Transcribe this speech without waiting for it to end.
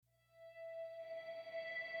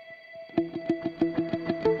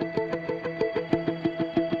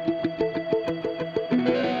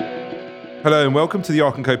Hello and welcome to the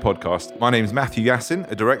Ark & Co podcast. My name is Matthew Yassin,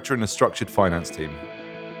 a director in the structured finance team.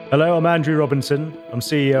 Hello, I'm Andrew Robinson. I'm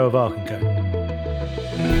CEO of Ark & Co.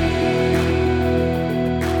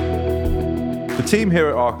 The team here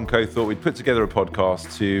at Ark & Co thought we'd put together a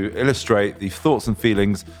podcast to illustrate the thoughts and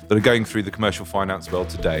feelings that are going through the commercial finance world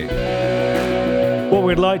today. What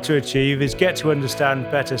we'd like to achieve is get to understand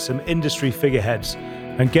better some industry figureheads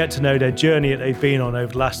and get to know their journey that they've been on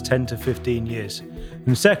over the last 10 to 15 years.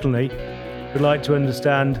 And secondly, we'd like to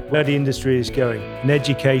understand where the industry is going, an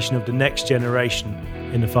education of the next generation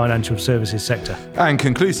in the financial services sector. And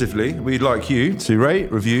conclusively, we'd like you to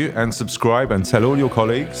rate, review and subscribe and tell all your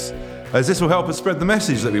colleagues, as this will help us spread the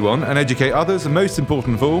message that we want and educate others. And most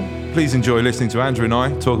important of all, please enjoy listening to Andrew and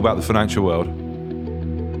I talk about the financial world.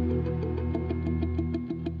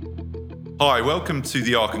 Hi, welcome to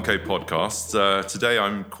the Ark & Co podcast. Today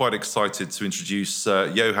I'm quite excited to introduce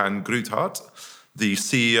Johan Groothaert, the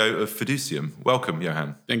CEO of Fiduciam. Welcome,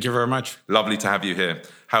 Johan. Thank you very much. Lovely to have you here.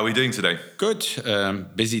 How are we doing today? Good.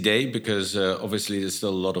 Busy day because obviously there's still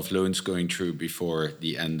a lot of loans going through before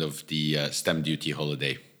the end of the stamp duty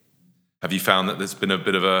holiday. Have you found that there's been a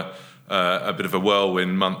bit of a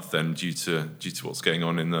whirlwind month then due to what's going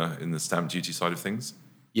on in the stamp duty side of things?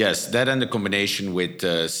 Yes, that and the combination with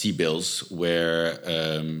C-bills, where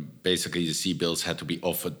basically the C-bills had to be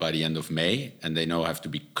offered by the end of May, and they now have to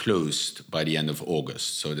be closed by the end of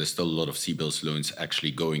August. So there's still a lot of C-bills loans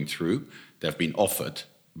actually going through. They've been offered,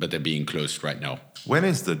 but they're being closed right now. When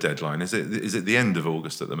is the deadline? Is it the end of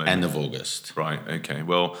August at the moment? End of August. Right, okay.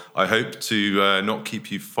 Well, I hope to not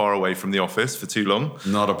keep you far away from the office for too long.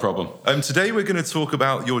 Not a problem. Today we're going to talk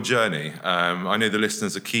about your journey. I know the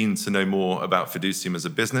listeners are keen to know more about Fiduciam as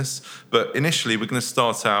a business, but initially we're going to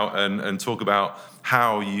start out and talk about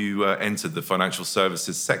how you entered the financial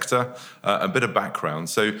services sector, a bit of background.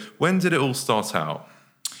 So when did it all start out?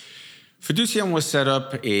 Fiduciam was set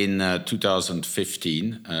up in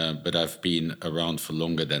 2015, but I've been around for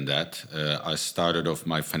longer than that. I started off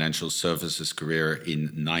my financial services career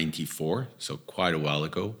in '94, so quite a while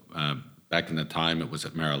ago. Back in the time, it was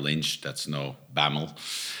at Merrill Lynch, that's now BAML.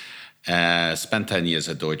 Spent 10 years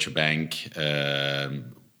at Deutsche Bank,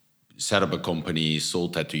 set up a company,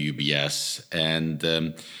 sold that to UBS,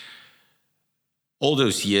 and all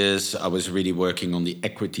those years, I was really working on the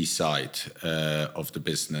equity side of the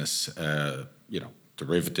business,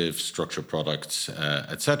 derivatives, structured products,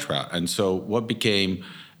 etc. And so what became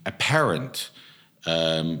apparent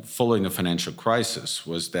following the financial crisis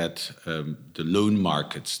was that the loan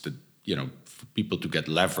markets, for people to get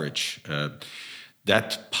leverage,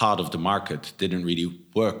 that part of the market didn't really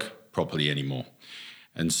work properly anymore.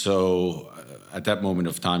 And so at that moment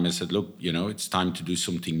of time, I said, look, it's time to do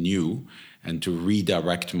something new and to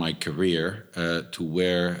redirect my career to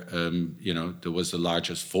where, there was the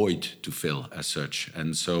largest void to fill as such.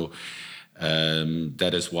 And so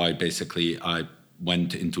that is why basically I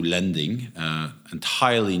went into lending,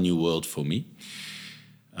 entirely new world for me.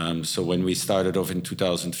 So when we started off in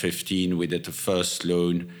 2015, we did the first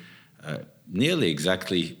loan nearly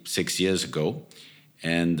exactly 6 years ago.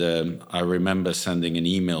 And I remember sending an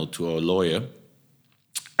email to our lawyer.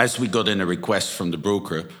 As we got in a request from the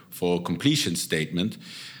broker for a completion statement,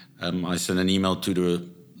 I sent an email to the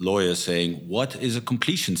lawyer saying, what is a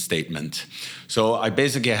completion statement? So I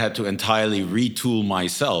basically had to entirely retool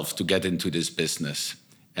myself to get into this business.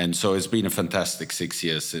 And so it's been a fantastic 6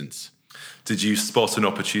 years since. Did you spot an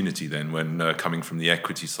opportunity then when coming from the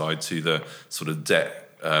equity side to the sort of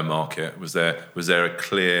debt market? Was there a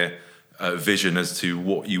clear vision as to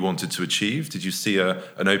what you wanted to achieve? Did you see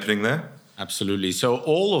an opening there? Absolutely. So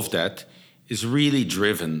all of that is really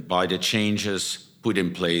driven by the changes put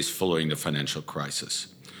in place following the financial crisis.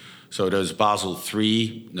 So there's Basel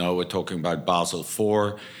III, now we're talking about Basel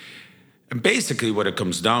IV. And basically what it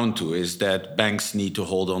comes down to is that banks need to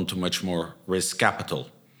hold on to much more risk capital.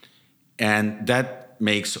 And that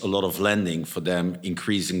makes a lot of lending for them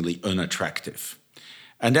increasingly unattractive.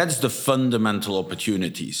 And that's the fundamental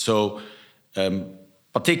opportunity. So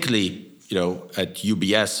particularly, at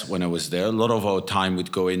UBS, when I was there, a lot of our time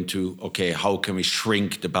would go into, okay, how can we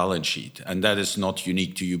shrink the balance sheet? And that is not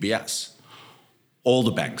unique to UBS. All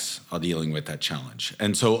the banks are dealing with that challenge.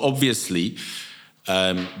 And so obviously,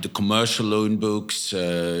 the commercial loan books,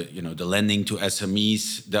 the lending to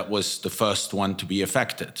SMEs, that was the first one to be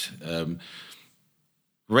affected.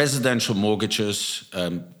 Residential mortgages,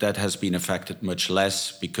 that has been affected much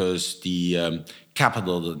less because the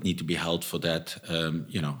capital that need to be held for that,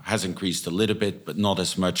 has increased a little bit, but not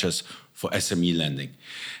as much as for SME lending.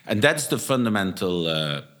 And that's the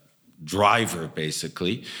fundamental driver,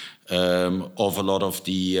 basically, of a lot of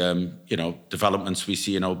the, developments we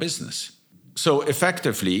see in our business. So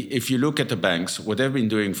effectively, if you look at the banks, what they've been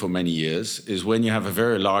doing for many years is when you have a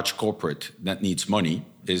very large corporate that needs money,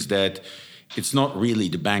 is that it's not really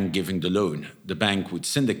the bank giving the loan. The bank would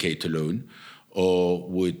syndicate the loan or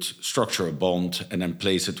would structure a bond and then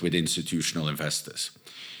place it with institutional investors.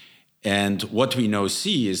 And what we now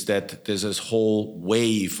see is that there's this whole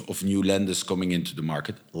wave of new lenders coming into the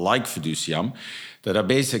market, like Fiduciam, that are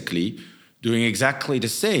basically doing exactly the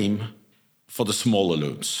same for the smaller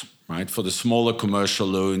loans, right? For the smaller commercial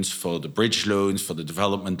loans, for the bridge loans, for the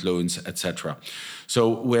development loans, etc. So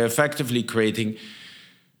we're effectively creating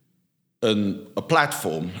a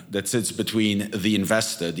platform that sits between the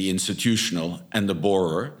investor, the institutional, and the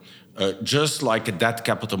borrower, just like a debt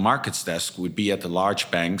capital markets desk would be at the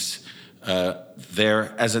large banks,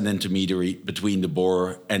 there as an intermediary between the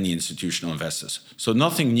borrower and the institutional investors. So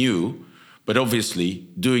nothing new, but obviously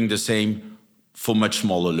doing the same for much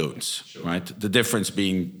smaller loans, sure. Right? The difference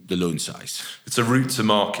being the loan size. It's a route to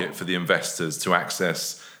market for the investors to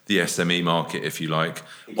access the SME market, if you like,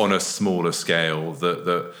 on a smaller scale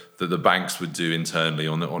that the banks would do internally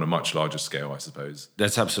on a much larger scale, I suppose.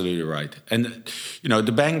 That's absolutely right. And,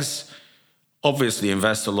 the banks obviously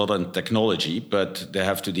invest a lot in technology, but they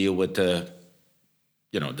have to deal with the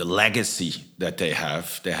legacy that they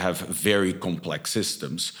have. They have very complex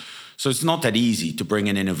systems. So it's not that easy to bring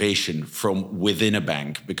an innovation from within a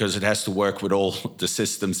bank because it has to work with all the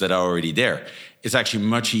systems that are already there. It's actually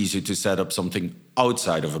much easier to set up something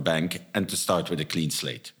outside of a bank and to start with a clean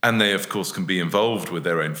slate. And they, of course, can be involved with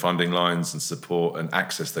their own funding lines and support and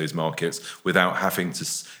access those markets without having to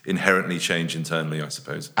inherently change internally, I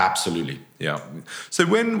suppose. Absolutely. Yeah. So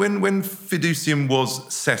when Fiduciam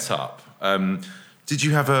was set up, did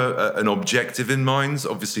you have an objective in mind?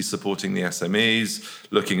 Obviously supporting the SMEs,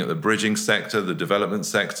 looking at the bridging sector, the development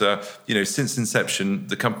sector. Since inception,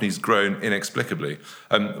 the company's grown inexplicably.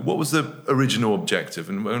 What was the original objective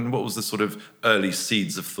and what was the sort of early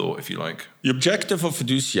seeds of thought, if you like? The objective of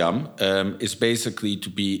Fiduciam is basically to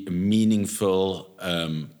be a meaningful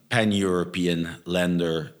pan-European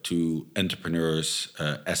lender to entrepreneurs,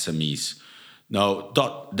 SMEs. Now,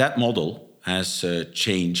 that model has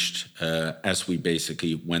changed as we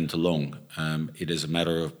basically went along. It is a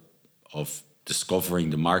matter of discovering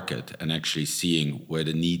the market and actually seeing where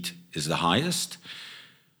the need is the highest.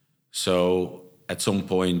 So at some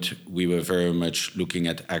point, we were very much looking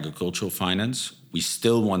at agricultural finance. We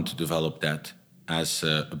still want to develop that as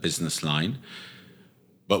a business line,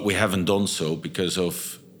 but we haven't done so because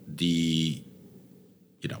of the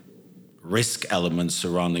risk elements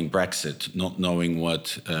surrounding Brexit, not knowing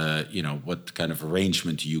what kind of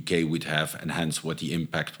arrangement the UK would have, and hence what the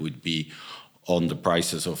impact would be on the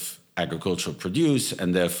prices of agricultural produce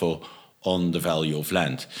and therefore on the value of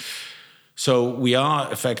land. So we are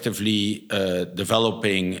effectively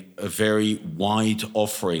developing a very wide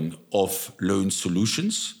offering of loan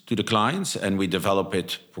solutions to the clients, and we develop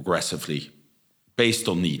it progressively based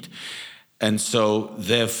on need. And so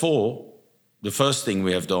therefore, the first thing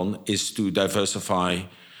we have done is to diversify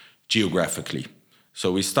geographically.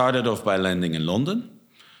 So we started off by lending in London,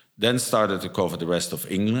 then started to cover the rest of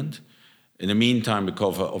England. In the meantime, we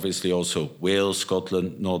cover obviously also Wales,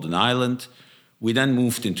 Scotland, Northern Ireland. We then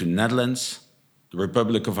moved into Netherlands, the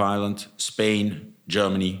Republic of Ireland, Spain,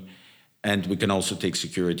 Germany, and we can also take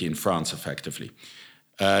security in France effectively.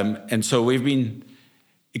 And so we've been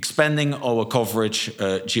expanding our coverage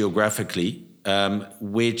geographically,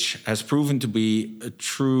 which has proven to be a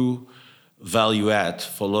true value add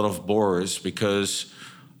for a lot of borrowers because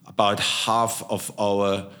about half of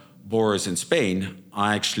our borrowers in Spain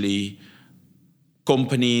are actually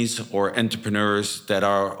companies or entrepreneurs that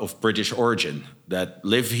are of British origin, that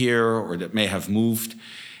live here or that may have moved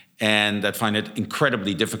and that find it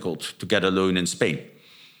incredibly difficult to get a loan in Spain.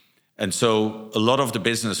 And so a lot of the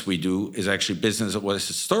business we do is actually business that was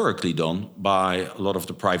historically done by a lot of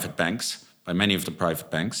the private banks, by many of the private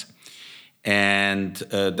banks, and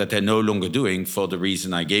that they're no longer doing for the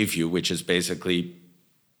reason I gave you, which is basically,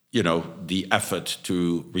 the effort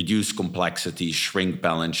to reduce complexity, shrink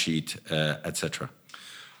balance sheet, etc.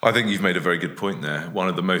 I think you've made a very good point there. One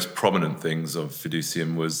of the most prominent things of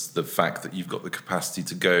Fiduciam was the fact that you've got the capacity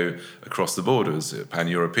to go across the borders,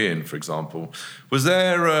 pan-European, for example. Was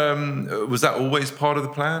that always part of the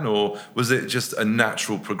plan, or was it just a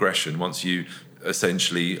natural progression once you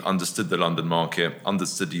essentially understood the London market,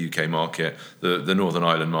 understood the UK market, the Northern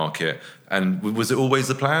Ireland market, and was it always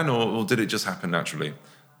the plan, or did it just happen naturally?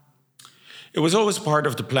 It was always part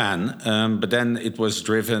of the plan, but then it was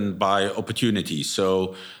driven by opportunity.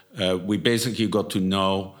 So we basically got to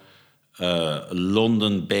know a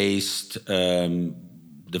London-based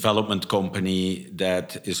development company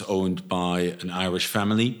that is owned by an Irish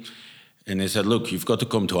family. And they said, look, you've got to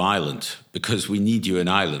come to Ireland because we need you in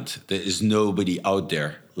Ireland. There is nobody out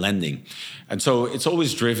there lending. And so it's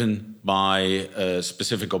always driven by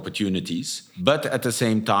specific opportunities. But at the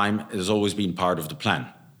same time, it has always been part of the plan.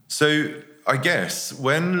 So I guess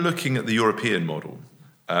when looking at the European model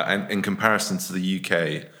and in comparison to the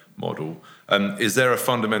UK model, is there a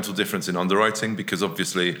fundamental difference in underwriting? Because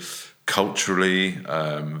obviously, culturally,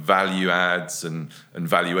 value adds and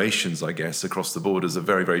valuations, I guess, across the borders are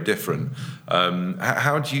very, very different.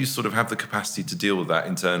 How do you sort of have the capacity to deal with that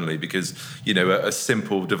internally? Because, you know, a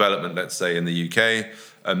simple development, let's say, in the UK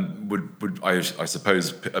would I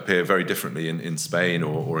suppose, appear very differently in Spain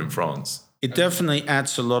or in France. It definitely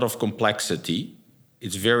adds a lot of complexity.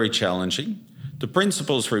 It's very challenging. The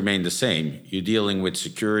principles remain the same. You're dealing with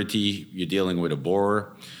security, you're dealing with a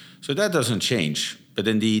borrower. So that doesn't change. But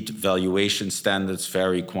indeed, valuation standards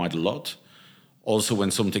vary quite a lot. Also, when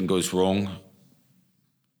something goes wrong,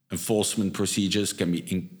 enforcement procedures can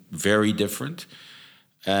be very different.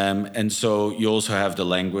 And so you also have the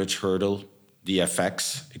language hurdle, the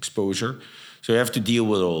FX exposure. So you have to deal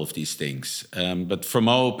with all of these things. But from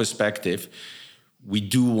our perspective, we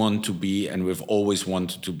do want to be, and we've always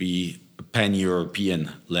wanted to be, a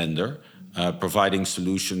pan-European lender, providing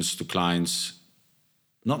solutions to clients,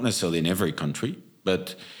 not necessarily in every country,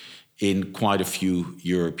 but in quite a few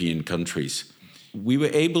European countries. We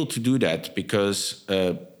were able to do that because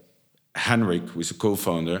Henrik, who is a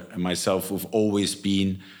co-founder, and myself, we've always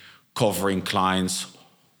been covering clients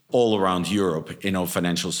all around Europe in our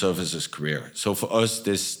financial services career. So for us,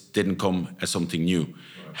 this didn't come as something new. Right.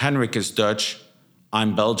 Henrik is Dutch,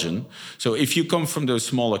 I'm Belgian. So if you come from those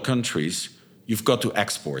smaller countries, you've got to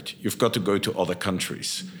export. You've got to go to other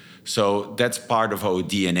countries. So that's part of our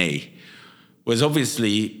DNA. Was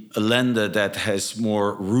obviously a lender that has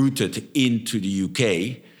more rooted into the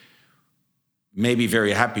UK, may be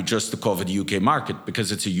very happy just to cover the UK market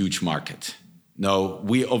because it's a huge market. Now,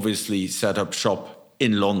 we obviously set up shop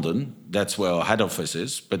in London. That's where our head office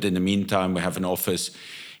is. But in the meantime, we have an office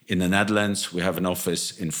in the Netherlands. We have an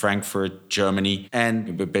office in Frankfurt, Germany.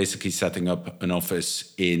 And we're basically setting up an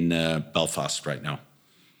office in Belfast right now.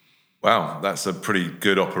 Wow, that's a pretty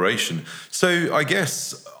good operation. So I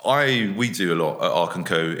guess we do a lot at Ark &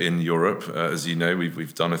 Co in Europe. As you know,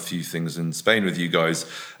 we've done a few things in Spain with you guys.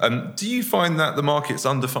 Do you find that the market's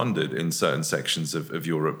underfunded in certain sections of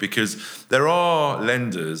Europe? Because there are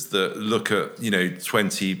lenders that look at,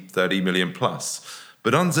 20, 30 million plus.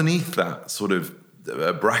 But underneath that sort of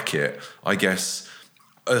bracket, I guess,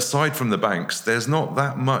 aside from the banks, there's not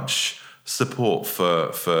that much support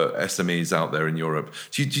for SMEs out there in Europe.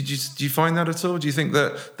 Do you find that at all? Do you think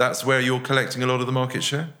that that's where you're collecting a lot of the market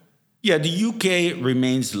share? Yeah, the UK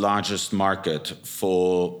remains the largest market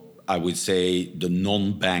for, I would say, the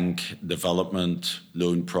non-bank development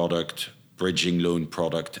loan product, bridging loan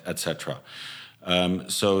product, etc.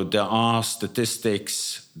 So there are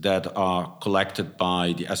statistics that are collected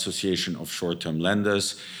by the Association of Short-Term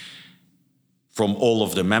Lenders from all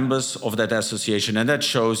of the members of that association. And that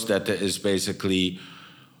shows that there is basically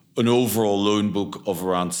an overall loan book of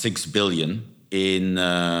around 6 billion in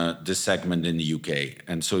this segment in the UK.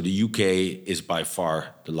 And so the UK is by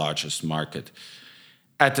far the largest market.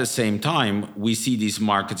 At the same time, we see these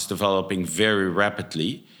markets developing very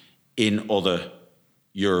rapidly in other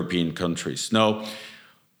European countries. Now,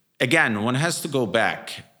 again, one has to go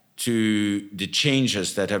back to the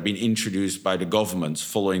changes that have been introduced by the governments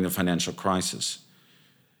following the financial crisis.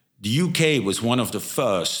 The UK was one of the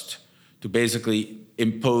first to basically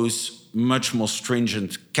impose much more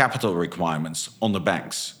stringent capital requirements on the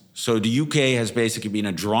banks. So the UK has basically been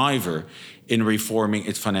a driver in reforming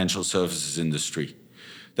its financial services industry.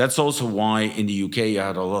 That's also why in the UK you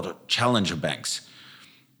had a lot of challenger banks.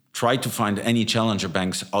 Try to find any challenger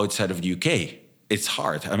banks outside of the UK. It's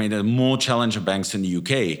hard. I mean, there are more challenger banks in the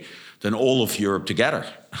UK than all of Europe together.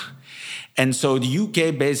 And so the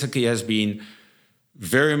UK basically has been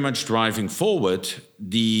very much driving forward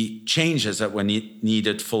the changes that were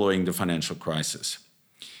needed following the financial crisis.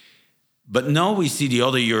 But now we see the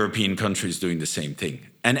other European countries doing the same thing.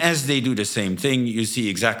 And as they do the same thing, you see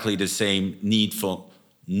exactly the same need for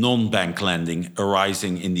non-bank lending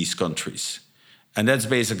arising in these countries. And that's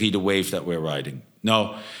basically the wave that we're riding.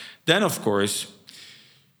 Now, then, of course,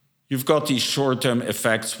 you've got these short-term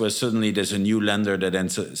effects where suddenly there's a new lender that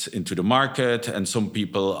enters into the market, and some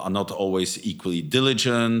people are not always equally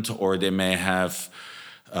diligent, or they may have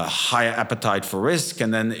a higher appetite for risk.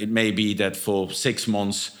 And then it may be that for 6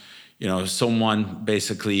 months, someone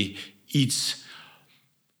basically eats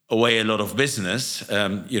away a lot of business.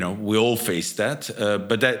 We all face that,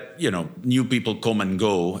 but that, new people come and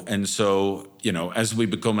go. And so, as we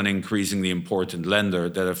become an increasingly important lender,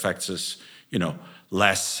 that affects us,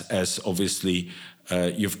 less, as obviously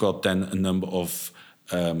you've got then a number of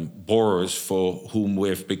borrowers for whom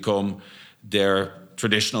we've become their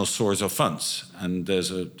traditional source of funds. And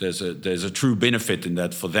there's a true benefit in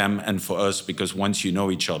that for them and for us, because once you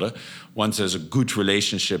know each other, once there's a good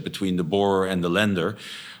relationship between the borrower and the lender,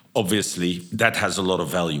 obviously that has a lot of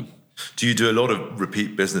value. Do you do a lot of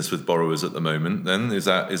repeat business with borrowers at the moment then? Is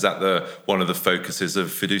that one of the focuses of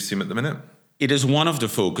Fiduciam at the minute? It is one of the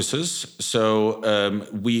focuses. So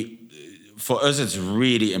for us, it's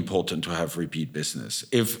really important to have repeat business.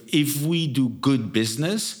 If we do good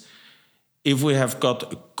business, if we have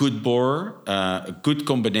got a good borrower, a good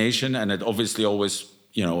combination, and it obviously always,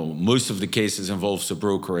 most of the cases involves a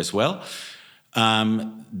broker as well,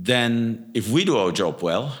 then if we do our job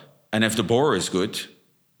well, and if the borrower is good,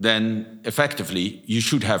 then effectively you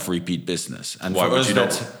should have repeat business. And why for would us, you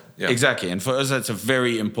not? Yeah. Exactly. And for us, that's a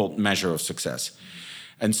very important measure of success.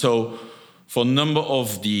 And so for a number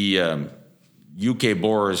of the UK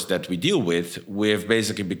borrowers that we deal with, we have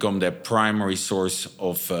basically become their primary source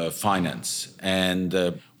of finance. And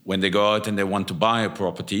when they go out and they want to buy a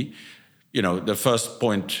property, the first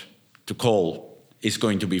point to call is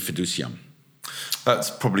going to be Fiduciam.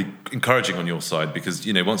 That's probably encouraging on your side, because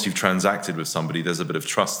once you've transacted with somebody, there's a bit of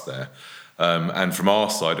trust there. And from our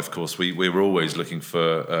side, of course, we're always looking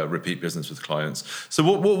for repeat business with clients. So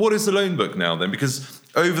what is the loan book now then? Because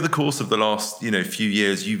over the course of the last few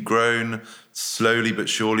years, you've grown slowly but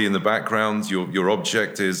surely in the background. Your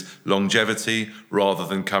object is longevity rather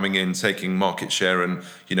than coming in, taking market share and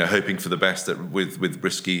hoping for the best with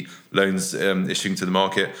risky loans issuing to the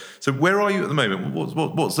market. So where are you at the moment?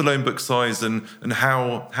 What's the loan book size and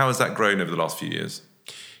how has that grown over the last few years?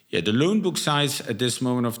 Yeah, the loan book size at this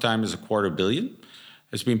moment of time is $250 million.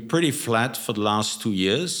 It's been pretty flat for the last 2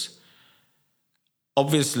 years.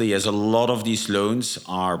 Obviously, as a lot of these loans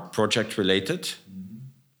are project related,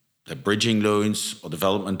 they're bridging loans or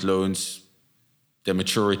development loans, their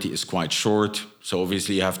maturity is quite short. So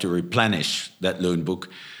obviously you have to replenish that loan book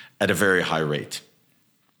at a very high rate.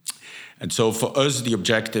 And so for us, the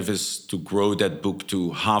objective is to grow that book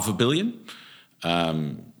to $500 million,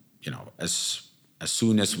 as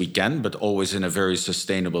soon as we can, but always in a very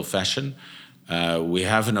sustainable fashion. We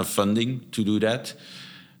have enough funding to do that.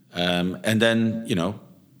 And then,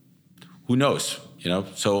 who knows?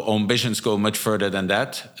 So our ambitions go much further than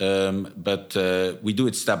that, but we do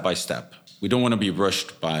it step by step. We don't want to be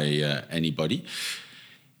rushed by anybody.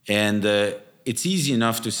 And it's easy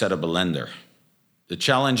enough to set up a lender. The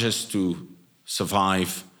challenge is to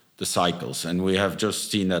survive the cycles. And we have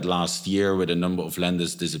just seen that last year with a number of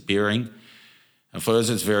lenders disappearing. And for us,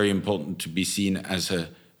 it's very important to be seen as a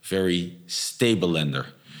very stable lender.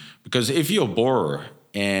 Because if you're a borrower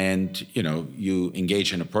and you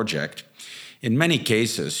engage in a project, in many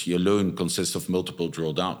cases, your loan consists of multiple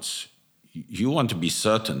drawdowns. You want to be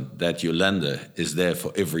certain that your lender is there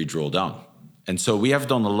for every drawdown. And so we have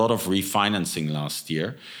done a lot of refinancing last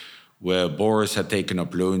year, where borrowers had taken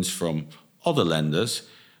up loans from other lenders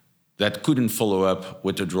that couldn't follow up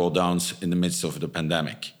with the drawdowns in the midst of the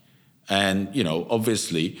pandemic. And,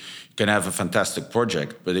 obviously, you can have a fantastic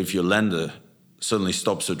project, but if your lender suddenly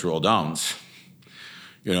stops the drawdowns,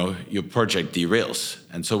 your project derails.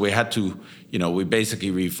 And so we had to, we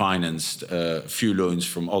basically refinanced a few loans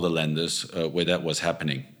from other lenders where that was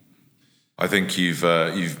happening. I think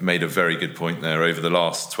you've made a very good point there. Over the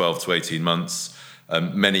last 12 to 18 months,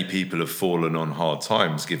 many people have fallen on hard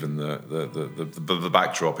times given the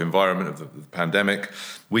backdrop environment of the pandemic.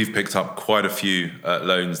 We've picked up quite a few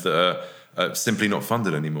loans that are simply not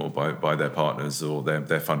funded anymore by their partners or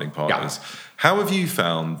their funding partners. Yeah. How have you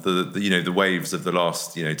found the waves of the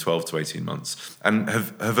last 12 to 18 months? And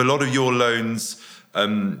have a lot of your loans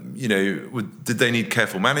did they need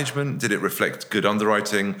careful management? Did it reflect good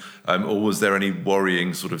underwriting? Or was there any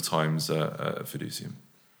worrying sort of times at Fiduciam?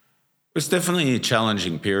 It was definitely a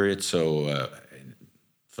challenging period. So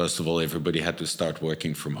first of all, everybody had to start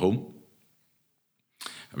working from home.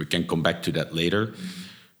 We can come back to that later. Mm-hmm.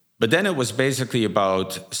 But then it was basically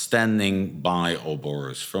about standing by our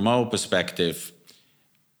borrowers. From our perspective,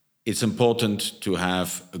 it's important to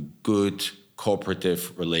have a good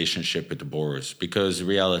cooperative relationship with the borrowers, because the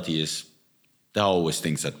reality is there are always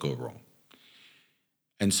things that go wrong.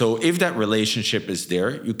 And so if that relationship is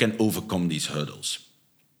there, you can overcome these hurdles.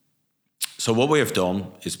 So what we have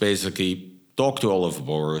done is basically talk to all of the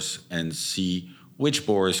borrowers and see which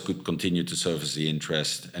borrowers could continue to service the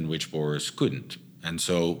interest and which borrowers couldn't. And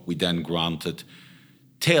so we then granted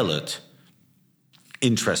tailored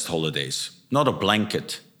interest holidays, not a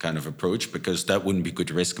blanket kind of approach, because that wouldn't be good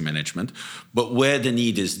risk management. But where the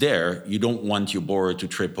need is there, you don't want your borrower to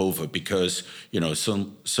trip over because,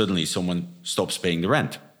 suddenly someone stops paying the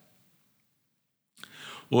rent.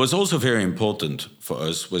 What was also very important for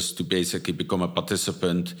us was to basically become a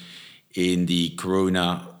participant in the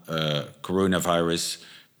coronavirus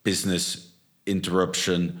business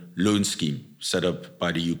interruption loan scheme set up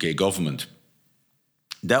by the UK government.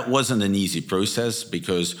 That wasn't an easy process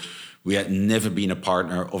because we had never been a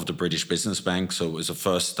partner of the British Business Bank, so it was the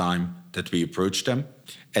first time that we approached them.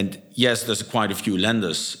 And yes, there's quite a few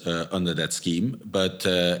lenders under that scheme, but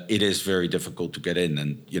it is very difficult to get in.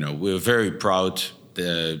 And, we're very proud,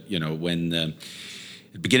 when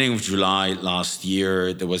at the beginning of July last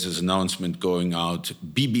year, there was this announcement going out,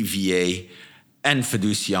 BBVA and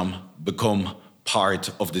Fiduciam become part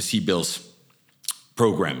of the CBILS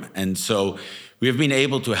program. And so we have been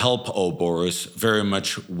able to help our borrowers very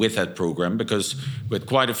much with that program because we had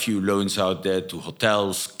quite a few loans out there to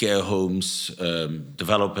hotels, care homes,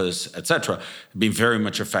 developers, etc., been very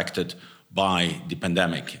much affected by the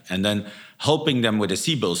pandemic. And then helping them with a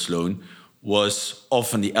CBILS loan was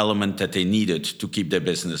often the element that they needed to keep their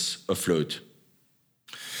business afloat.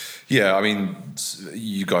 Yeah, I mean,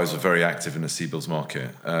 you guys are very active in the CBILS market.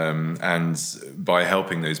 And by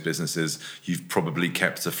helping those businesses, you've probably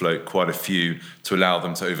kept afloat quite a few to allow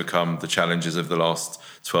them to overcome the challenges of the last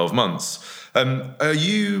 12 months. Are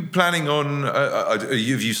you planning on, have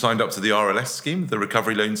you signed up to the RLS scheme, the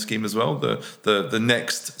recovery loan scheme as well, the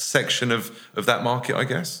next section of that market, I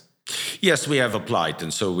guess? Yes, we have applied.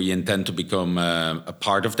 And so we intend to become a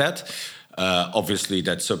part of that. Obviously,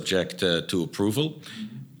 that's subject to approval.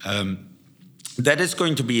 That is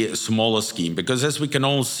going to be a smaller scheme because as we can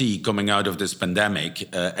all see coming out of this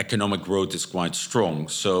pandemic, economic growth is quite strong.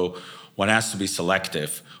 So one has to be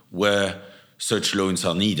selective where such loans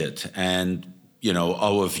are needed. And,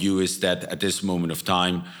 our view is that at this moment of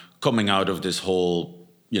time, coming out of this whole,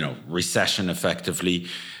 recession effectively,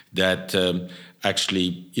 that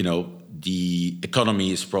actually, the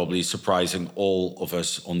economy is probably surprising all of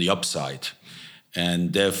us on the upside.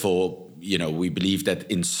 And therefore, we believe that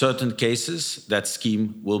in certain cases, that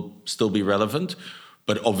scheme will still be relevant,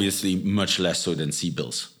 but obviously much less so than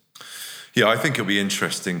CBILS. Yeah, I think it'll be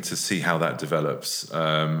interesting to see how that develops.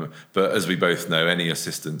 But as we both know, any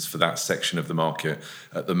assistance for that section of the market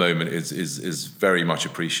at the moment is very much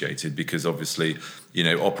appreciated because obviously,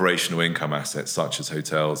 operational income assets such as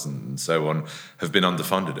hotels and so on have been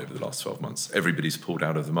underfunded over the last 12 months. Everybody's pulled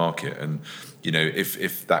out of the market. And,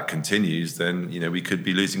 if that continues, then, we could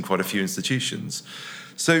be losing quite a few institutions.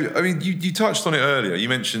 So, I mean, you touched on it earlier. You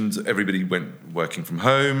mentioned everybody went working from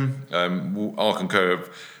home. Ark & Co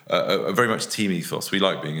are very much team ethos. We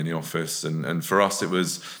like being in the office. And for us, it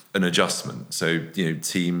was an adjustment. So,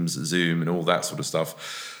 Teams, Zoom, and all that sort of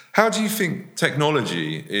stuff. How do you think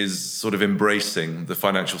technology is sort of embracing the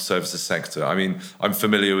financial services sector? I mean, I'm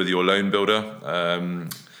familiar with your loan builder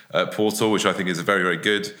portal, which I think is very, very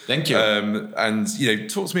good. Thank you. And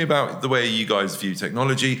talk to me about the way you guys view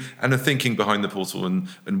technology and the thinking behind the portal and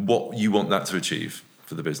what you want that to achieve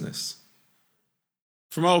for the business.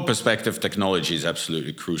 From our perspective, technology is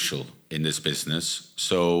absolutely crucial in this business.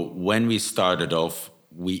 So when we started off,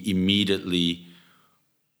 we immediately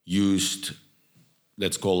used,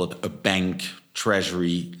 let's call it a bank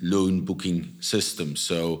treasury loan booking system.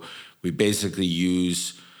 So we basically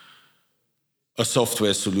use a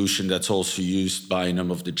software solution that's also used by a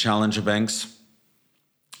number of the challenger banks.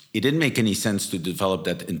 It didn't make any sense to develop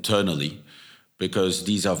that internally because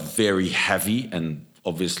these are very heavy and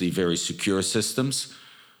obviously very secure systems.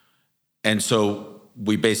 And so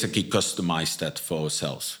we basically customized that for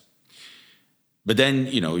ourselves. But then,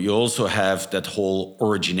 you also have that whole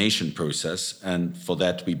origination process. And for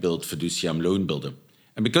that, we built Fiduciam Loan Builder.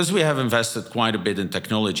 And because we have invested quite a bit in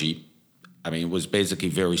technology, it was basically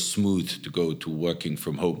very smooth to go to working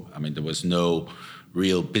from home. There was no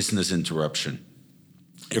real business interruption.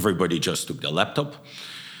 Everybody just took their laptop.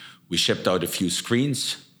 We shipped out a few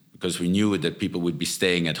screens because we knew that people would be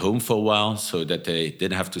staying at home for a while so that they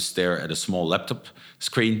didn't have to stare at a small laptop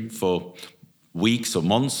screen for weeks or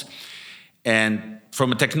months. And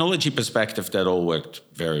from a technology perspective, that all worked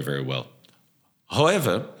very, very well.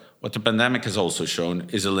 However, what the pandemic has also shown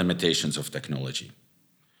is the limitations of technology.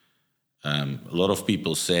 A lot of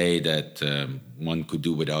people say that one could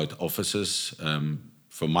do without offices.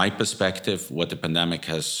 From my perspective, what the pandemic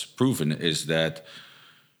has proven is that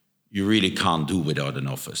you really can't do without an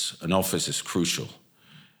office. An office is crucial.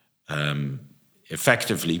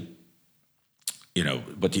 Effectively,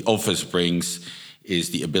 what the office brings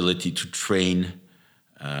is the ability to train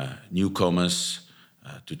newcomers,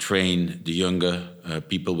 to train the younger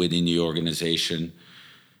people within the organization,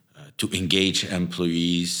 to engage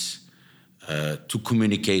employees, to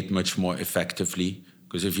communicate much more effectively.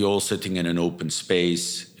 Because if you're all sitting in an open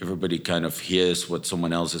space, everybody kind of hears what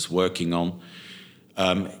someone else is working on.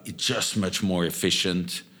 It's just much more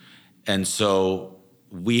efficient. And so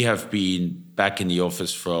we have been back in the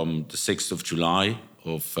office from the 6th of July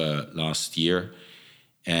of last year.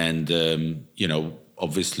 And,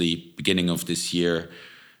 obviously, beginning of this year,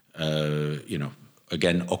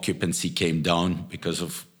 again, occupancy came down because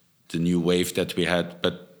of the new wave that we had.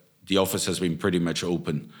 But the office has been pretty much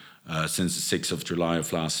open since the 6th of July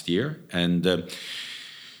of last year. And,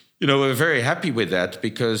 we're very happy with that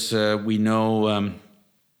because we know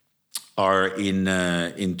are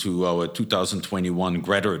into our 2021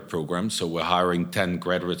 graduate program. So we're hiring 10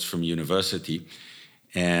 graduates from university.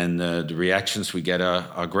 And the reactions we get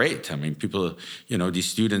are great. I mean, people, these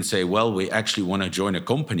students say, well, we actually want to join a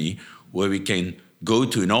company where we can go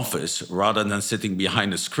to an office rather than sitting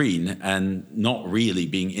behind a screen and not really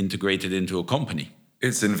being integrated into a company.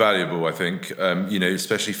 It's invaluable, I think,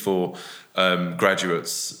 especially for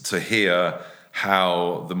graduates to hear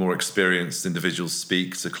how the more experienced individuals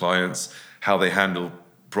speak to clients, how they handle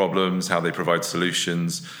problems, how they provide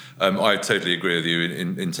solutions. I totally agree with you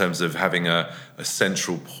in terms of having a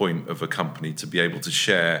central point of a company to be able to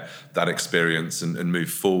share that experience and move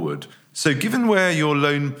forward. So given where your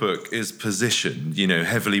loan book is positioned,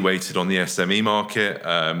 heavily weighted on the SME market,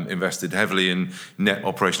 invested heavily in net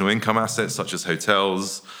operational income assets such as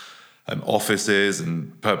hotels, offices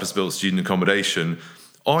and purpose-built student accommodation,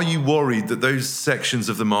 are you worried that those sections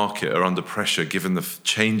of the market are under pressure given the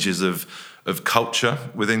changes of culture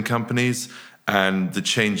within companies and the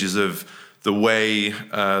changes of the way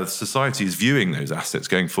society is viewing those assets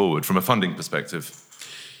going forward from a funding perspective?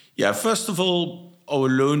 Yeah, first of all, our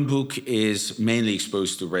loan book is mainly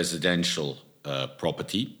exposed to residential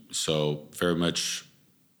property. So very much,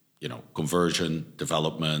 conversion,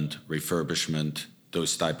 development, refurbishment,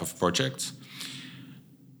 those type of projects.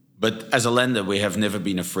 But as a lender, we have never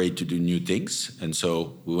been afraid to do new things. And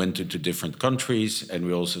so we went into different countries and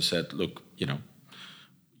we also said, look,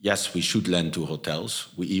 yes, we should lend to hotels.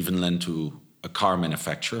 We even lend to a car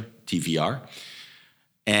manufacturer, TVR.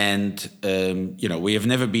 And, we have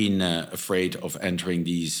never been afraid of entering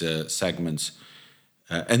these segments.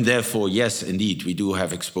 And therefore, yes, indeed, we do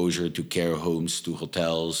have exposure to care homes, to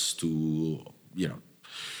hotels, to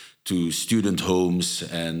student homes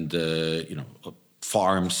and,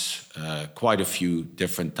 farms, quite a few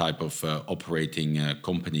different type of operating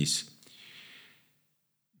companies.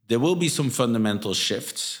 There will be some fundamental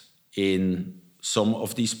shifts in some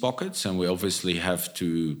of these pockets, and we obviously have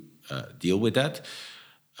to deal with that.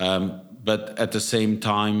 But at the same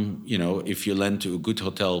time, if you lend to a good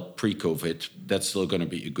hotel pre-COVID, that's still going to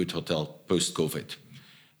be a good hotel post-COVID.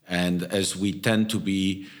 And as we tend to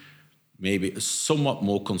be maybe a somewhat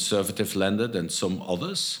more conservative lender than some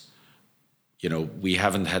others, we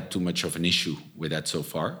haven't had too much of an issue with that so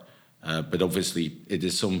far. But obviously, it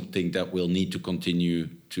is something that we'll need to continue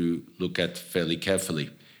to look at fairly carefully.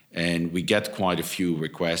 And we get quite a few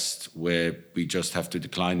requests where we just have to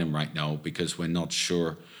decline them right now because we're not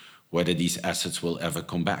sure whether these assets will ever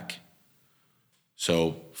come back.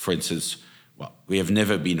 So, for instance, we have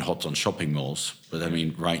never been hot on shopping malls, but I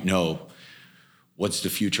mean, right now, what's the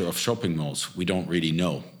future of shopping malls? We don't really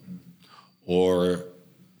know. Or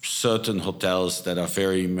certain hotels that are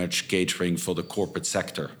very much catering for the corporate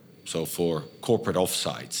sector, so for corporate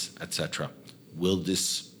offsites, etc. Will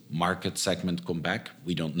this market segment come back?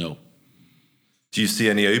 We don't know. Do you see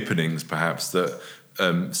any openings, perhaps, that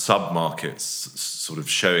sub-markets sort of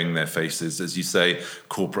showing their faces? As you say,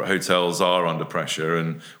 corporate hotels are under pressure,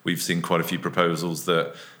 and we've seen quite a few proposals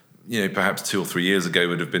that, perhaps 2 or 3 years ago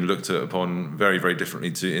would have been looked at upon very, very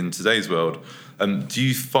differently in today's world. Do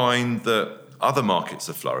you find that other markets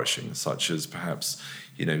are flourishing, such as perhaps,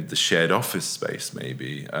 the shared office space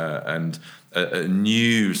maybe, and a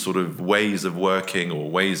new sort of ways of working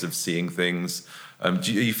or ways of seeing things? Are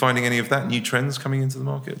you finding any of that, new trends coming into the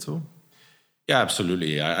market at all? Yeah,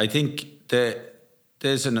 absolutely. I think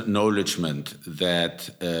there's an acknowledgement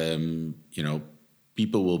that,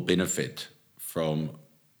 people will benefit from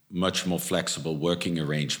much more flexible working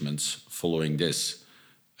arrangements following this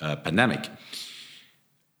pandemic.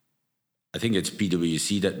 I think it's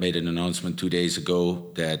PwC that made an announcement 2 days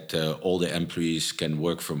ago that all the employees can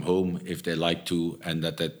work from home if they like to, and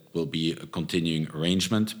that will be a continuing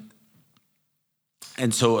arrangement.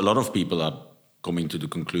 And so a lot of people are coming to the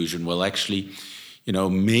conclusion, well, actually,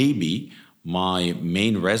 maybe my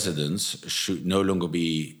main residence should no longer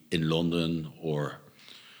be in London or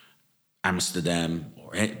Amsterdam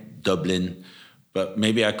or Dublin, but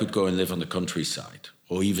maybe I could go and live on the countryside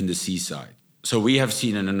or even the seaside. So we have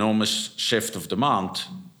seen an enormous shift of demand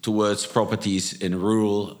towards properties in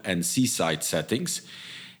rural and seaside settings.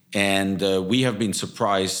 And we have been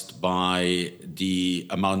surprised by the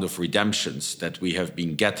amount of redemptions that we have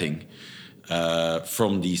been getting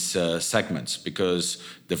from these segments, because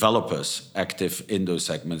developers active in those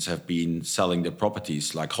segments have been selling their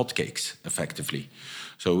properties like hotcakes, effectively.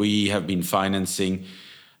 So we have been financing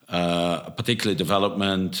a particular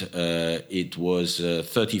development. It was a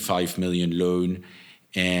 35 million loan,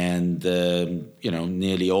 and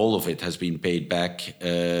nearly all of it has been paid back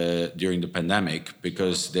during the pandemic,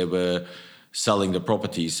 because they were selling the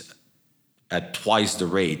properties at twice the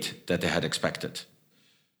rate that they had expected.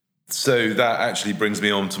 So that actually brings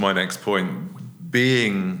me on to my next point.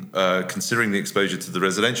 Considering the exposure to the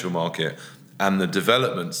residential market and the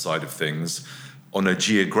development side of things on a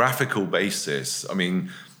geographical basis, I mean,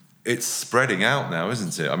 it's spreading out now,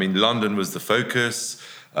 isn't it? I mean, London was the focus,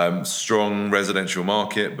 strong residential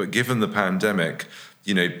market, but given the pandemic,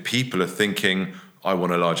 people are thinking, I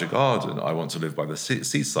want a larger garden, I want to live by the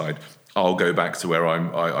seaside, I'll go back to where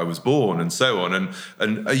I was born, and so on.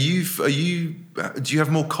 And do you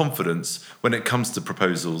have more confidence when it comes to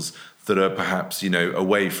proposals that are perhaps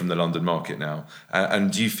away from the London market now?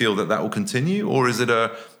 And do you feel that will continue, or is it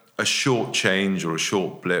a short change or a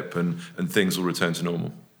short blip, and things will return to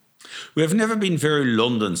normal? We have never been very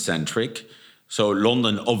London-centric. So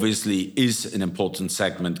London obviously is an important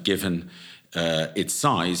segment given its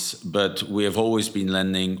size, but we have always been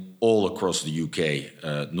lending all across the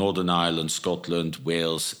UK, Northern Ireland, Scotland,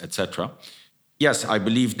 Wales, etc. Yes, I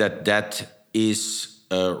believe that is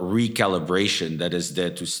a recalibration that is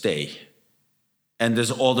there to stay. And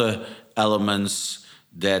there's other elements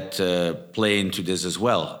that play into this as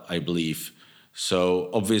well, I believe. So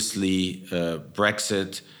obviously,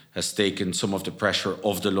 Brexit has taken some of the pressure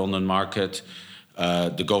off the London market.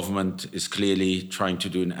 The government is clearly trying to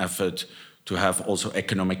do an effort to have also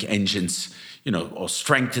economic engines, or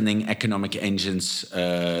strengthening economic engines,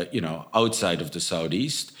 outside of the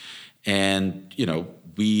Southeast. And,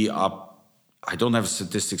 I don't have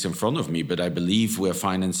statistics in front of me, but I believe we're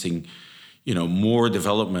financing, more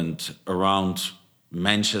development around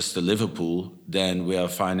Manchester, Liverpool than we are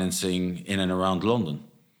financing in and around London.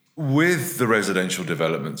 With the residential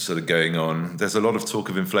developments that are going on, there's a lot of talk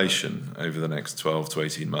of inflation over the next 12 to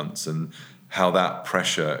 18 months and how that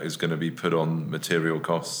pressure is going to be put on material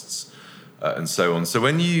costs and so on. So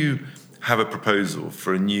when you have a proposal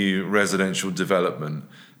for a new residential development,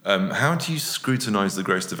 how do you scrutinise the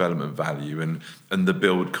gross development value and the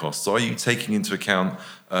build costs? Are you taking into account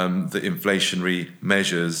the inflationary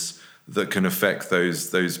measures that can affect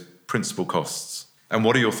those principal costs? And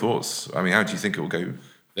what are your thoughts? I mean, how do you think it will go?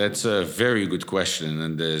 That's a very good question,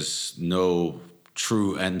 and there's no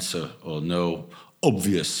true answer or no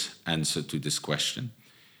obvious answer to this question.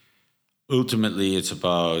 Ultimately, it's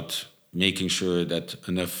about making sure that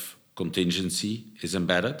enough contingency is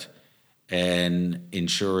embedded and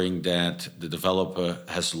ensuring that the developer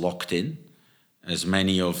has locked in as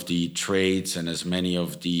many of the trades and as many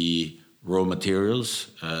of the raw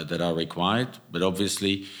materials that are required. But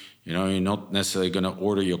obviously, you're not necessarily going to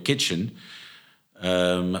order your kitchen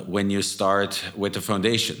when you start with the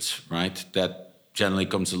foundations, right? That generally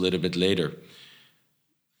comes a little bit later.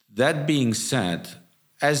 That being said,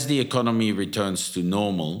 as the economy returns to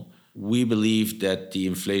normal, we believe that the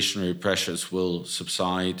inflationary pressures will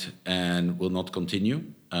subside and will not continue.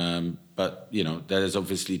 But that is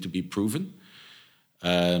obviously to be proven.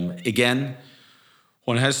 Again,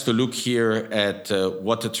 one has to look here at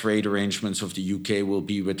what the trade arrangements of the UK will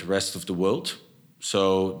be with the rest of the world,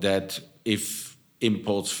 so that if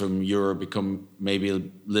imports from Europe become maybe a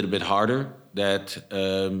little bit harder, that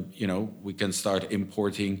we can start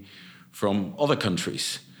importing from other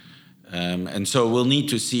countries. And so we'll need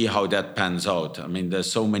to see how that pans out. I mean,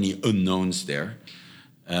 there's so many unknowns there.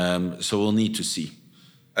 So we'll need to see.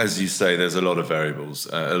 As you say, there's a lot of variables,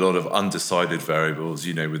 a lot of undecided variables,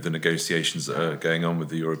 with the negotiations that are going on with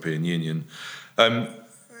the European Union.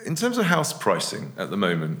 In terms of house pricing at the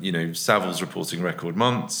moment, Savills reporting record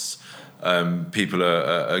months. People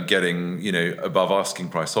are getting, above asking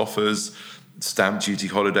price offers. Stamp duty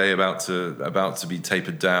holiday about to be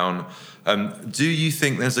tapered down. Do you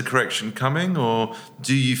think there's a correction coming, or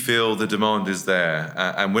do you feel the demand is there,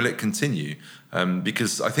 and will it continue?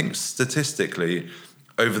 Because I think statistically,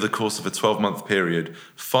 over the course of a 12-month period,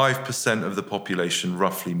 5% of the population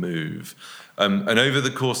roughly move. And over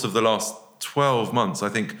the course of the last 12 months, I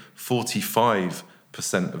think 45%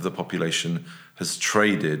 of the population has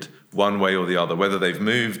traded one way or the other, whether they've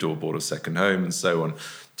moved or bought a second home and so on.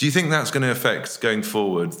 Do you think that's going to affect, going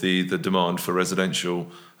forward, the demand for residential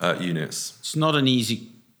units? It's not an easy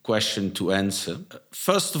question to answer.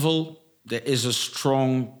 First of all, there is a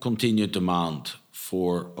strong continued demand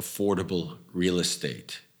for affordable real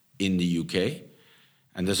estate in the UK.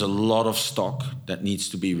 And there's a lot of stock that needs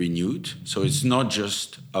to be renewed. So it's not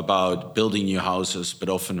just about building new houses, but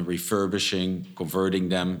often refurbishing, converting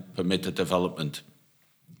them, permitted development.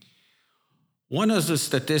 One of the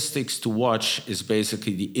statistics to watch is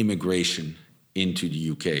basically the immigration into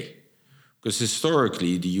the UK. Because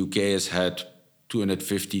historically, the UK has had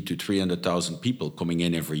 250 to 300,000 people coming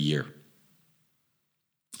in every year.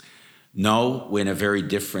 Now we're in a very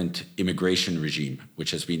different immigration regime,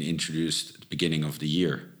 which has been introduced at the beginning of the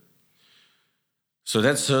year. So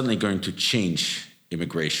that's certainly going to change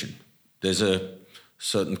immigration. There's a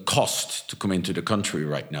certain cost to come into the country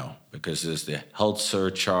right now, because there's the health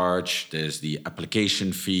surcharge, there's the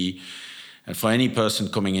application fee. And for any person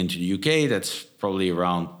coming into the UK, that's probably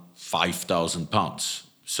around £5,000.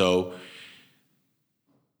 So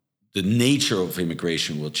the nature of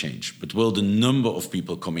immigration will change, but will the number of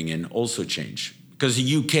people coming in also change? Because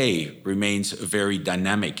the UK remains a very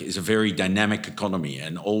dynamic economy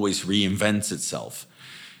and always reinvents itself.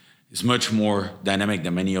 It's much more dynamic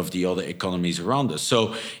than many of the other economies around us.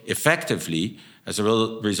 So effectively, as a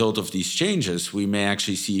result of these changes, we may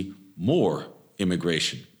actually see more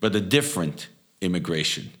immigration, but a different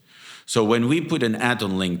immigration. So when we put an ad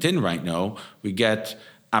on LinkedIn right now, we get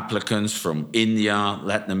applicants from India,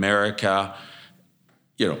 Latin America,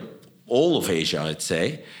 all of Asia, I'd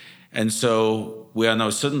say. And so we are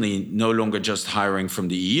now suddenly no longer just hiring from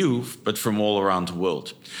the EU, but from all around the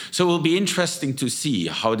world. So it will be interesting to see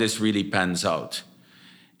how this really pans out.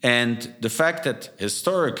 And the fact that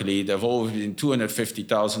historically there have always been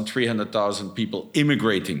 250,000, 300,000 people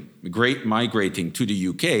migrating to the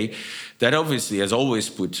UK, that obviously has always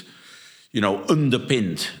put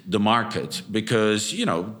underpinned the market, because,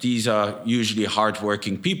 these are usually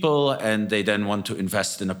hardworking people and they then want to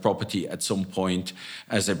invest in a property at some point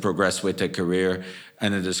as they progress with their career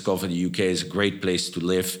and they discover the UK is a great place to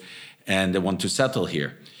live and they want to settle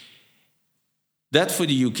here. That for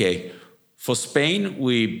the UK. For Spain,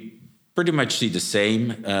 we pretty much see the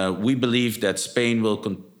same. We believe that Spain will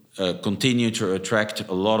continue to attract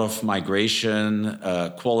a lot of migration.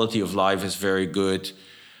 Quality of life is very good.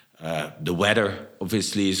 The weather,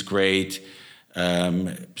 obviously, is great.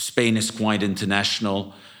 Spain is quite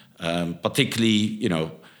international. Particularly,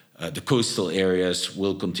 the coastal areas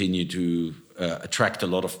will continue to attract a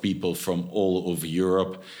lot of people from all over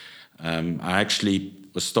Europe. I actually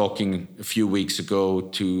was talking a few weeks ago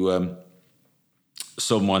to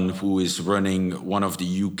someone who is running one of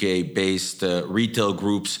the UK-based retail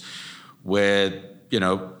groups where,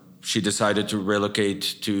 she decided to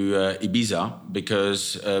relocate to Ibiza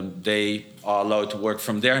because they are allowed to work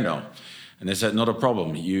from there now. And they said, not a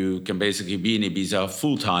problem. You can basically be in Ibiza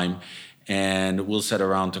full-time and we'll set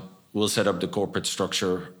up the corporate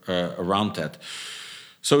structure around that.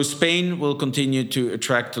 So Spain will continue to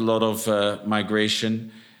attract a lot of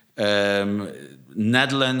migration.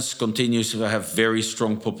 Netherlands continues to have very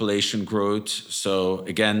strong population growth. So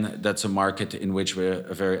again, that's a market in which we're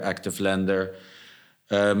a very active lender.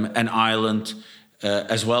 And Ireland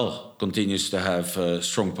as well continues to have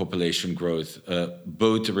strong population growth,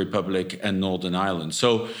 both the Republic and Northern Ireland.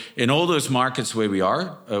 So in all those markets where we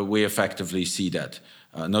are, we effectively see that.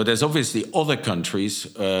 Now, there's obviously other countries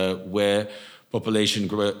where population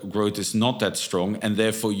growth is not that strong, and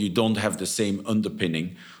therefore you don't have the same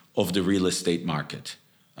underpinning of the real estate market.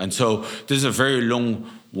 And so this is a very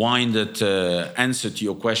long-winded answer to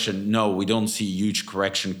your question. No, we don't see huge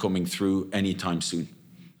correction coming through anytime soon.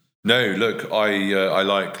 No, look, I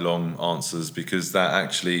like long answers because that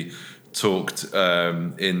actually talked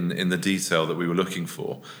in the detail that we were looking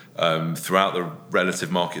for throughout the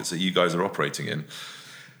relative markets that you guys are operating in.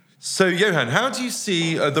 So, Johan, how do you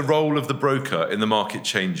see the role of the broker in the market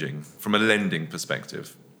changing from a lending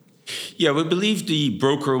perspective? Yeah, we believe the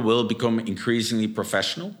broker will become increasingly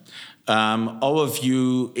professional. Our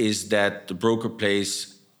view is that the broker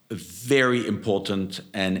plays a very important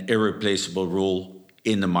and irreplaceable role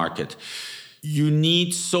in the market. You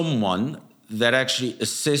need someone that actually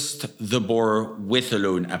assists the borrower with a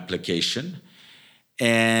loan application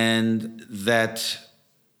and that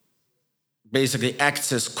basically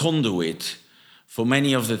acts as conduit for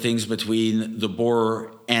many of the things between the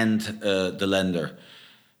borrower and the lender.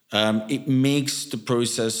 It makes the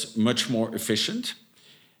process much more efficient.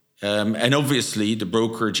 And obviously, the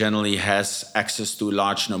broker generally has access to a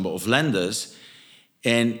large number of lenders.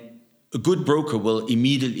 And a good broker will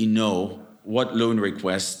immediately know what loan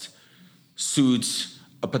request suits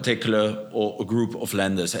a particular or a group of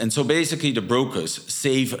lenders. And so basically the brokers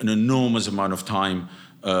save an enormous amount of time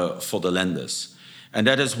for the lenders. And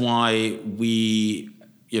that is why we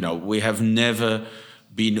have never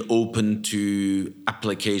been open to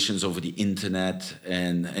applications over the internet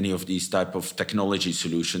and any of these type of technology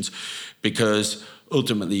solutions, because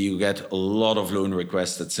ultimately you get a lot of loan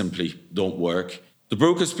requests that simply don't work. The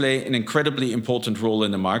brokers play an incredibly important role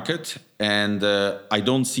in the market, and I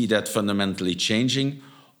don't see that fundamentally changing.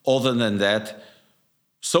 Other than that,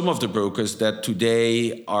 some of the brokers that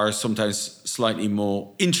today are sometimes slightly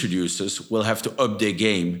more introducers will have to up their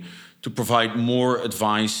game to provide more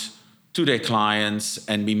advice to their clients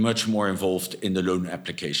and be much more involved in the loan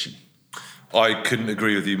application. I couldn't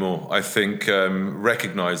agree with you more. I think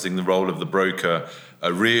recognizing the role of the broker,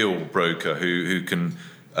 a real broker who can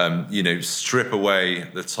strip away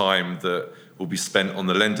the time that will be spent on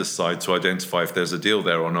the lender's side to identify if there's a deal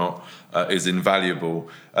there or not, is invaluable.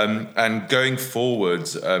 And going forward,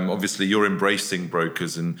 obviously you're embracing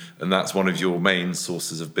brokers and that's one of your main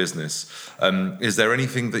sources of business. Is there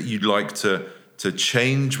anything that you'd like to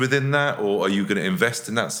change within that, or are you going to invest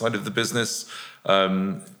in that side of the business?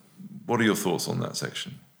 What are your thoughts on that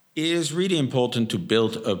section? It is really important to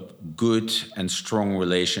build up good and strong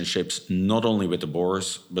relationships, not only with the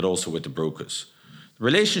borrowers, but also with the brokers. The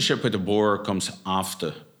relationship with the borrower comes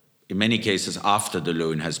after, in many cases, after the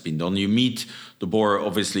loan has been done. You meet the borrower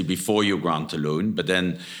obviously before you grant the loan, but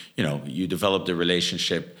then you develop the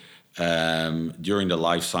relationship during the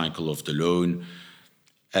life cycle of the loan,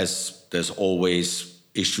 as there's always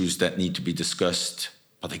issues that need to be discussed,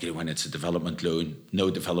 particularly when it's a development loan. No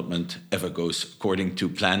development ever goes according to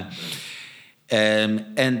plan.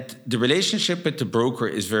 And the relationship with the broker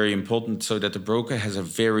is very important, so that the broker has a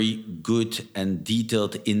very good and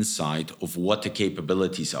detailed insight of what the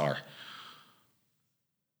capabilities are.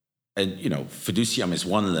 And, Fiduciam is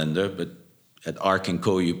one lender, but at Ark &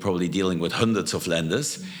 Co, you're probably dealing with hundreds of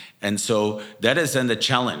lenders. And so that is then the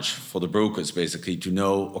challenge for the brokers, basically, to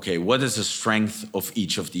know, okay, what is the strength of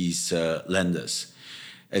each of these lenders?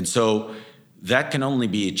 And so that can only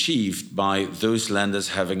be achieved by those lenders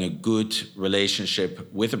having a good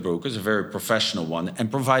relationship with the brokers, a very professional one,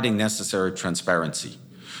 and providing necessary transparency.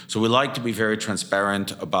 So we like to be very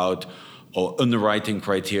transparent about our underwriting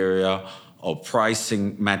criteria, our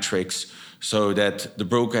pricing metrics, so that the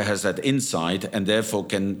broker has that insight and therefore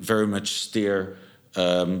can very much steer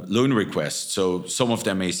loan requests. So some of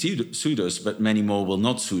them may suit us, but many more will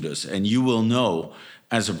not suit us. And you will know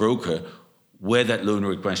as a broker where that loan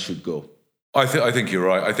request should go. I think you're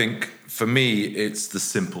right. I think for me, it's the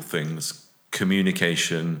simple things: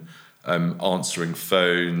 communication, answering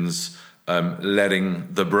phones,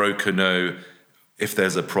 letting the broker know if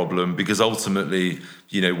there's a problem, because ultimately,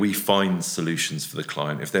 we find solutions for the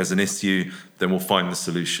client. If there's an issue, then we'll find the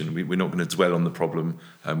solution. We're not going to dwell on the problem,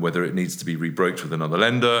 whether it needs to be rebroked with another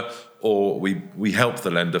lender or we help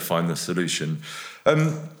the lender find the solution.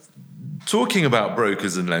 Talking about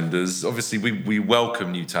brokers and lenders, obviously we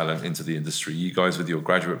welcome new talent into the industry. You guys with your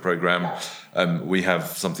graduate program, we have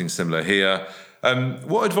something similar here.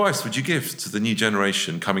 What advice would you give to the new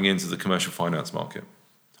generation coming into the commercial finance market,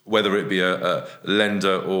 whether it be a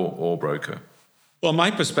lender or broker? Well,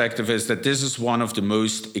 my perspective is that this is one of the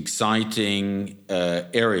most exciting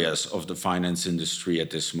areas of the finance industry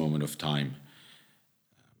at this moment of time.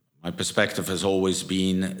 My perspective has always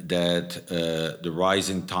been that the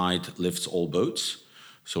rising tide lifts all boats.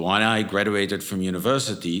 So when I graduated from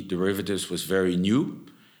university, derivatives was very new.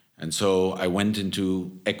 And so I went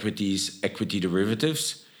into equity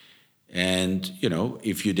derivatives. And,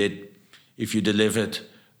 if you delivered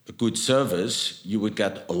a good service, you would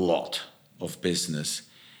get a lot of business.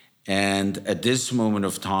 And at this moment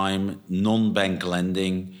of time, non-bank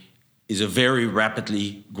lending is a very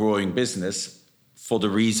rapidly growing business, for the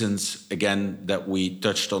reasons, again, that we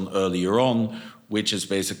touched on earlier on, which is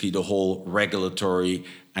basically the whole regulatory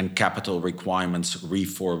and capital requirements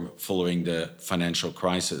reform following the financial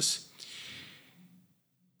crisis.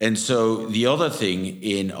 And so the other thing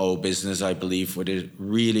in our business, I believe, what is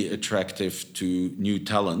really attractive to new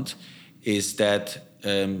talent is that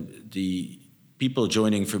the people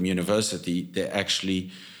joining from university, they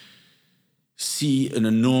actually see an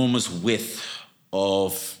enormous width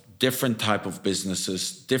of different type of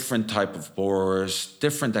businesses, different type of borrowers,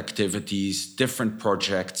 different activities, different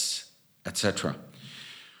projects, etc.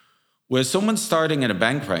 Where someone starting at a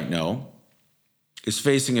bank right now is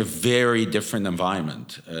facing a very different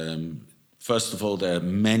environment. First of all, there are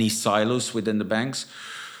many silos within the banks.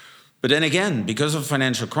 But then again, because of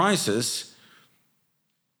financial crisis,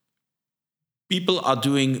 People are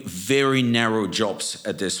doing very narrow jobs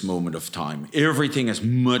at this moment of time. Everything is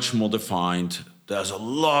much more defined. There's a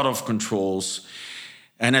lot of controls.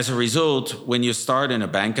 And as a result, when you start in a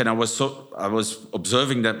bank, and I was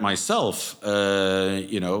observing that myself, at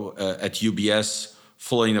UBS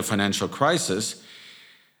following the financial crisis,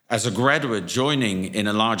 as a graduate joining in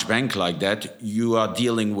a large bank like that, you are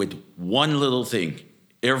dealing with one little thing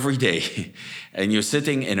every day, and you're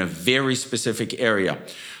sitting in a very specific area.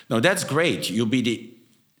 Now, that's great. You'll be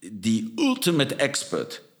the ultimate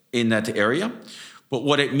expert in that area. But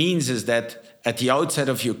what it means is that at the outset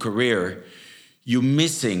of your career, you're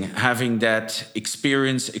missing having that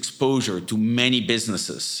experience, exposure to many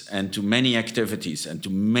businesses and to many activities and to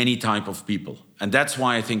many type of people. And that's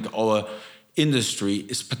why I think our industry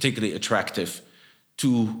is particularly attractive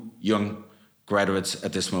to young graduates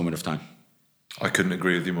at this moment of time. I couldn't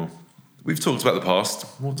agree with you more. We've talked about the past.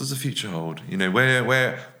 What does the future hold?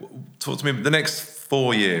 Where talk to me the next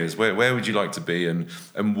 4 years, where would you like to be, and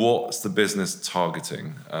what's the business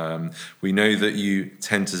targeting? We know that you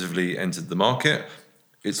tentatively entered the market.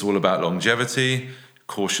 It's all about longevity,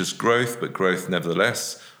 cautious growth, but growth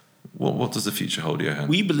nevertheless. What does the future hold, Johan?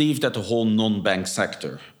 We believe that the whole non-bank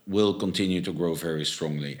sector will continue to grow very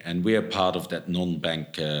strongly, and we are part of that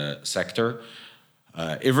non-bank sector.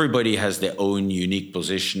 Everybody has their own unique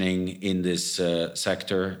positioning in this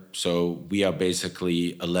sector. So we are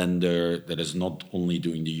basically a lender that is not only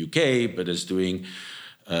doing the UK, but is doing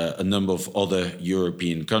a number of other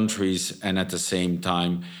European countries. And at the same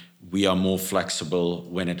time, we are more flexible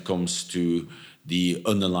when it comes to the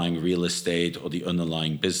underlying real estate or the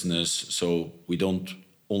underlying business. So we don't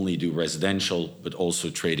only do residential, but also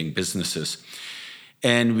trading businesses.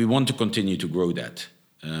 And we want to continue to grow that.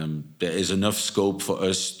 There is enough scope for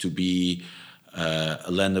us to be a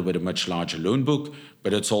lender with a much larger loan book,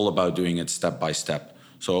 but it's all about doing it step by step.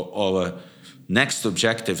 So our next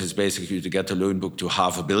objective is basically to get the loan book to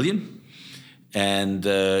 500 million. And,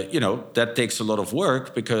 that takes a lot of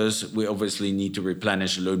work because we obviously need to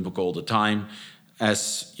replenish the loan book all the time.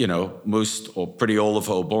 As, most or pretty all of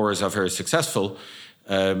our borrowers are very successful,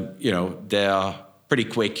 they are pretty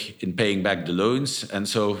quick in paying back the loans. And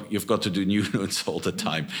so you've got to do new loans all the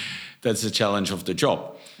time. That's the challenge of the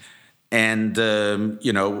job. And,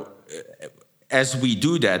 as we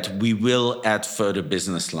do that, we will add further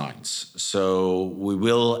business lines. So we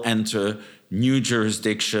will enter new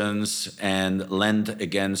jurisdictions and lend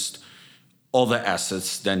against other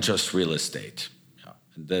assets than just real estate.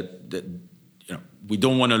 We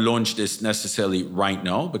don't want to launch this necessarily right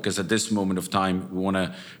now because at this moment of time, we want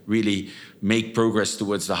to really make progress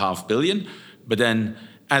towards the 500 million. But then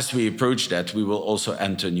as we approach that, we will also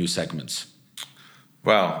enter new segments.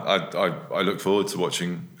 Wow, I look forward to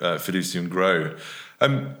watching Fiduciam grow.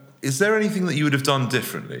 Is there anything that you would have done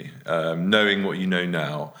differently, knowing what you know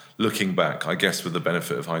now, looking back, I guess, with the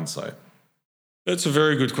benefit of hindsight? That's a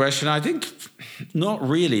very good question. I think not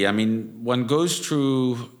really. I mean, one goes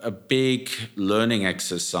through a big learning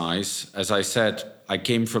exercise. As I said, I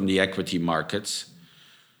came from the equity markets.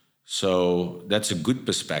 So that's a good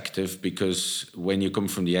perspective because when you come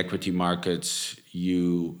from the equity markets,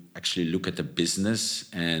 you actually look at the business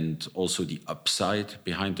and also the upside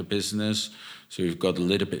behind the business. So you've got a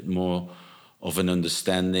little bit more of an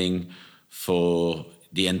understanding for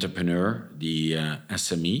the entrepreneur, the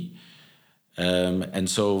SME. And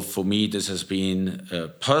so for me, this has been,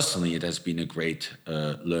 personally, it has been a great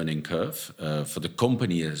learning curve. For the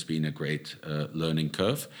company, it has been a great learning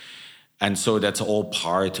curve. And so that's all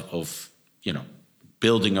part of,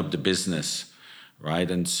 building up the business,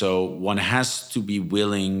 right? And so one has to be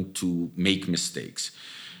willing to make mistakes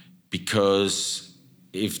because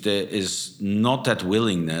if there is not that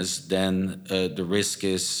willingness, then the risk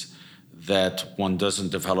is that one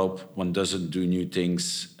doesn't develop, one doesn't do new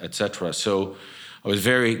things, etc. So I was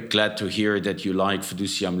very glad to hear that you like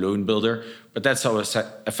Fiduciam Loan Builder, but that's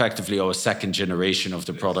effectively our second generation of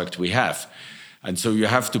the product we have. And so you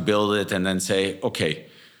have to build it and then say, okay,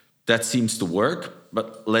 that seems to work,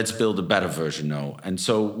 but let's build a better version now. And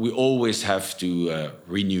so we always have to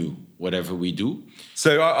renew whatever we do.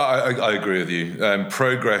 So I agree with you.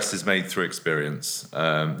 Progress is made through experience.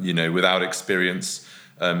 Without experience,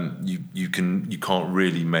 you can't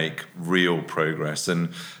really make real progress, and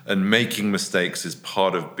making mistakes is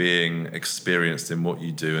part of being experienced in what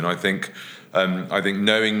you do. And I think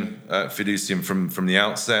knowing Fiduciam from the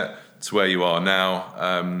outset to where you are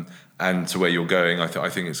now, and to where you're going, I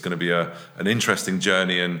think it's going to be an interesting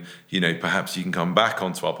journey. And perhaps you can come back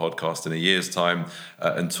onto our podcast in a year's time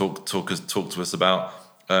and talk to us about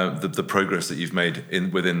the progress that you've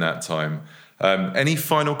made within that time. Any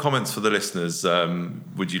final comments for the listeners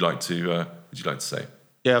would you like to would you like to say?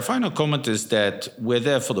 Yeah, a final comment is that we're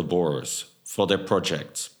there for the borrowers, for their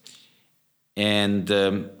projects. And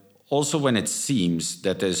also when it seems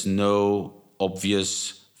that there's no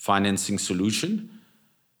obvious financing solution,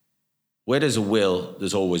 where there's a will,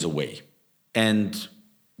 there's always a way. And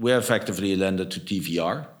we're effectively a lender to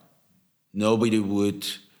TVR. Nobody would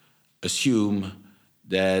assume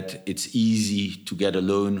that it's easy to get a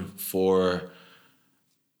loan for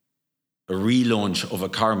a relaunch of a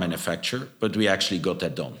car manufacturer, but we actually got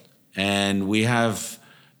that done. And we have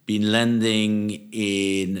been lending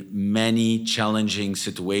in many challenging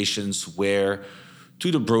situations where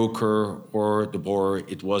to the broker or the borrower,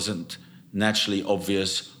 it wasn't naturally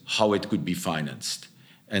obvious how it could be financed.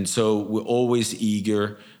 And so we're always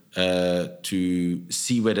eager to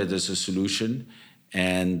see whether there's a solution.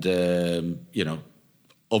 And,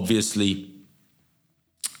 obviously,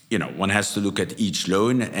 one has to look at each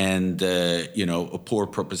loan, and, a poor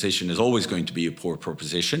proposition is always going to be a poor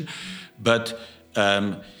proposition. But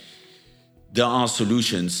there are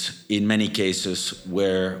solutions in many cases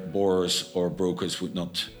where borrowers or brokers would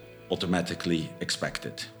not automatically expect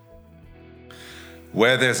it.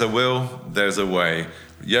 Where there's a will, there's a way.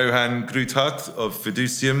 Johan Groothaert of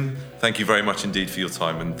Fiduciam, thank you very much indeed for your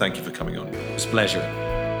time, and thank you for coming on. It's a pleasure.